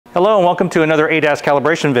Hello and welcome to another ADAS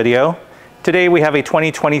calibration video. Today we have a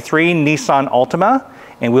 2023 Nissan Altima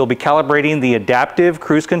and we'll be calibrating the Adaptive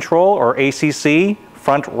Cruise Control or ACC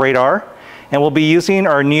front radar, and we'll be using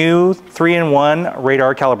our new 3-in-1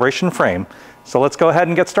 radar calibration frame. So let's go ahead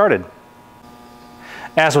and get started.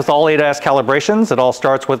 As with all ADAS calibrations, it all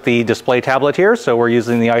starts with the display tablet here. So we're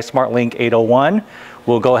using the iSmartLink 801.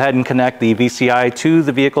 We'll go ahead and connect the VCI to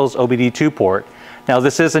the vehicle's OBD2 port. Now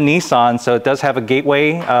this is a Nissan, so it does have a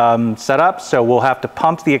gateway set up, so we'll have to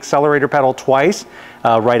pump the accelerator pedal twice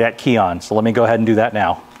right at key on. So let me go ahead and do that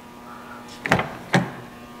now.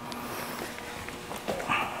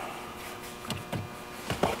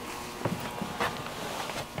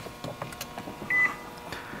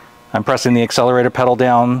 I'm pressing the accelerator pedal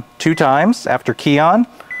down 2 times after key on.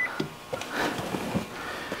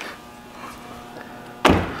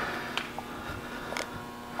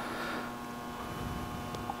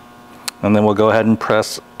 And then we'll go ahead and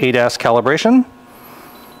press ADAS calibration.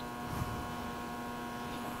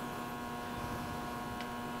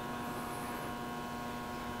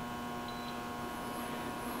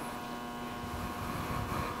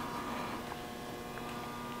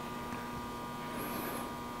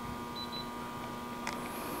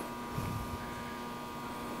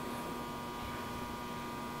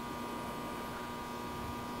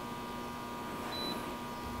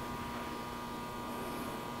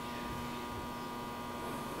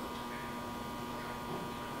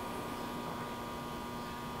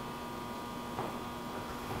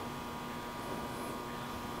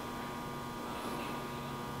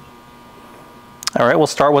 All right, we'll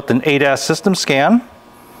start with an ADAS system scan.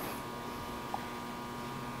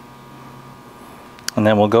 And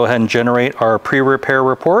then we'll go ahead and generate our pre-repair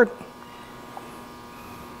report.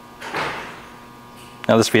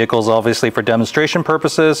 Now this vehicle is obviously for demonstration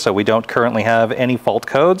purposes, so we don't currently have any fault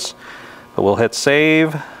codes, but we'll hit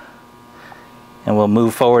save and we'll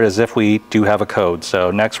move forward as if we do have a code.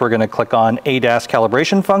 So next we're going to click on ADAS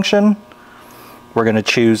calibration function. We're going to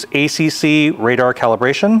choose ACC radar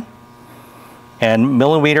calibration and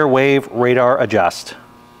millimeter wave radar adjust.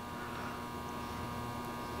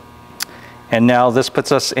 And now this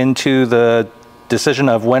puts us into the decision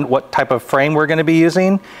of what type of frame we're going to be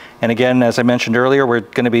using. And again, as I mentioned earlier, we're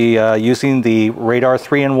going to be using the radar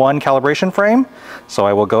 3-in-1 calibration frame. So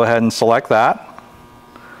I will go ahead and select that.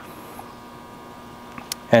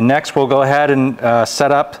 And next we'll go ahead and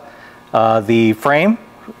set up the frame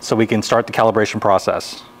so we can start the calibration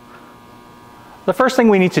process. The first thing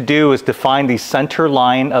we need to do is define the center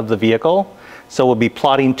line of the vehicle. So we'll be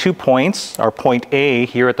plotting 2 points, our point A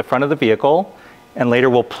here at the front of the vehicle, and later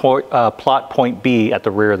we'll plot point B at the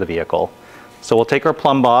rear of the vehicle. So we'll take our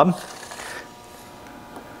plumb bob.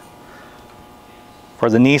 For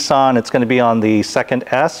the Nissan, it's going to be on the second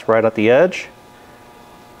S right at the edge.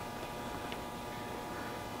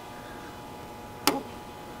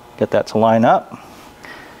 Get that to line up.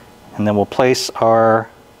 And then we'll place our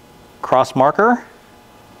cross marker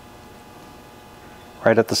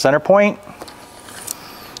right at the center point,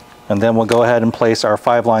 and then we'll go ahead and place our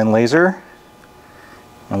 5-line laser,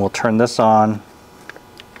 and we'll turn this on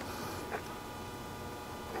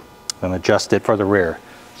and adjust it for the rear.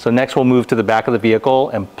 So next we'll move to the back of the vehicle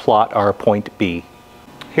and plot our point B.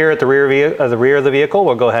 Here at the rear of the vehicle,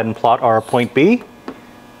 we'll go ahead and plot our point B.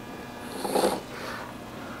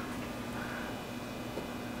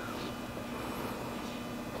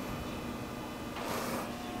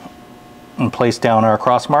 And place down our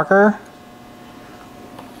cross marker,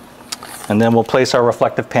 and then we'll place our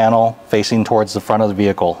reflective panel facing towards the front of the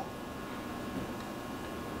vehicle.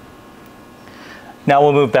 Now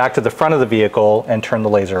we'll move back to the front of the vehicle and turn the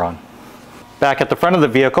laser on. Back at the front of the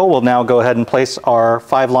vehicle, we'll now go ahead and place our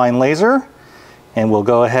 5-line laser, and we'll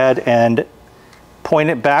go ahead and point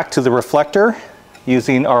it back to the reflector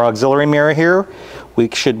using our auxiliary mirror here. We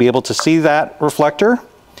should be able to see that reflector.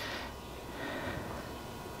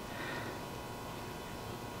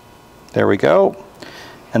 There we go.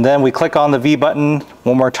 And then we click on the V button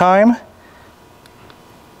one more time,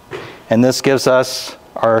 and this gives us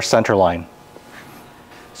our center line.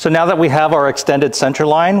 So now that we have our extended center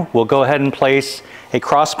line, we'll go ahead and place a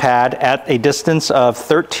cross pad at a distance of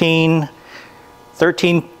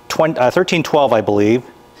 1312, I believe.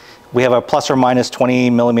 We have a plus or minus 20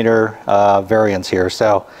 millimeter variance here.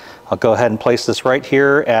 So I'll go ahead and place this right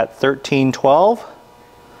here at 1312.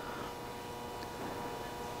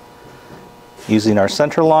 Using our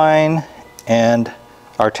center line and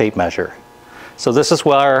our tape measure. So this is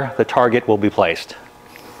where the target will be placed.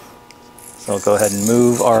 So I'll go ahead and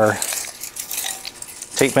move our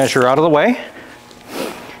tape measure out of the way,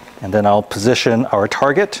 and then I'll position our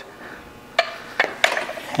target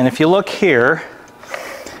And if you look here,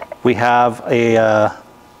 we have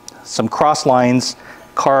some cross lines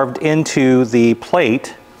carved into the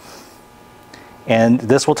plate, and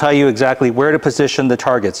this will tell you exactly where to position the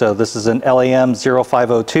target. So this is an LAM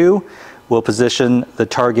 0502. We'll position the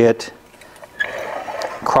target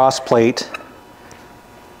cross plate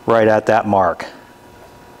right at that mark.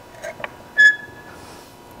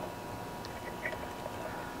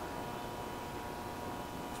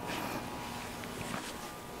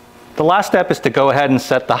 The last step is to go ahead and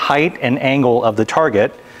set the height and angle of the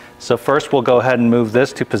target. So first we'll go ahead and move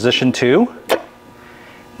this to position 2.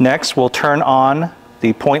 Next we'll turn on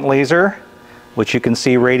the point laser, which you can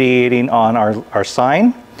see radiating on our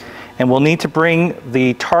sign. And we'll need to bring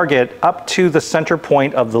the target up to the center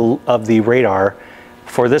point of the radar.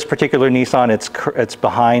 For this particular Nissan, it's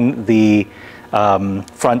behind the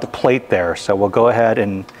front plate there. So we'll go ahead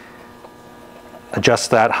and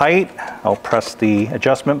adjust that height. I'll press the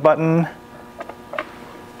adjustment button.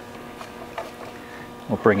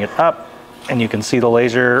 We'll bring it up, and you can see the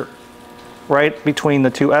laser right between the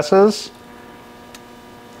two S's.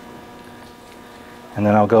 And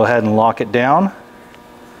then I'll go ahead and lock it down.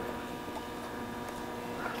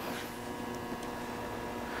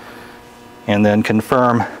 And then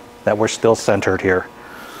confirm that we're still centered here.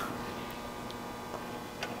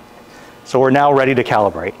 So we're now ready to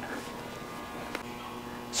calibrate.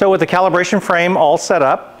 So with the calibration frame all set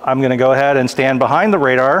up, I'm going to go ahead and stand behind the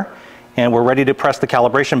radar, and we're ready to press the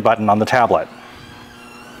calibration button on the tablet.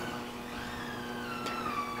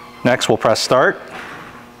 Next, we'll press start.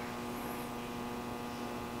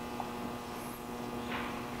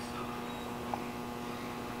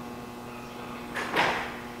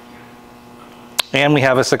 And we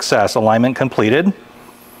have a success, alignment completed.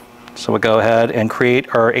 So we'll go ahead and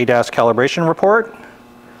create our ADAS calibration report.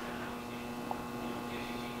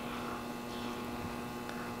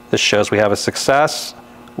 This shows we have a success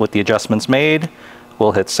with the adjustments made.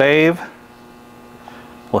 We'll hit save.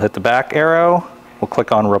 We'll hit the back arrow. We'll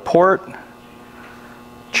click on report.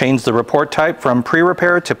 Change the report type from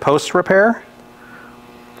pre-repair to post-repair.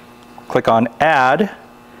 Click on add.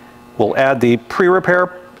 We'll add the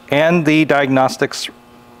pre-repair and the diagnostics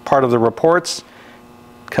part of the reports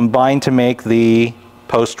combined to make the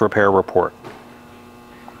post-repair report.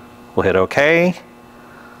 We'll hit OK.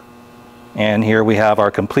 And here we have our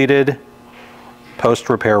completed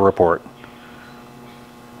post-repair report.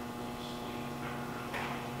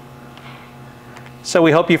 So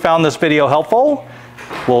we hope you found this video helpful.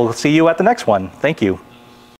 We'll see you at the next one. Thank you.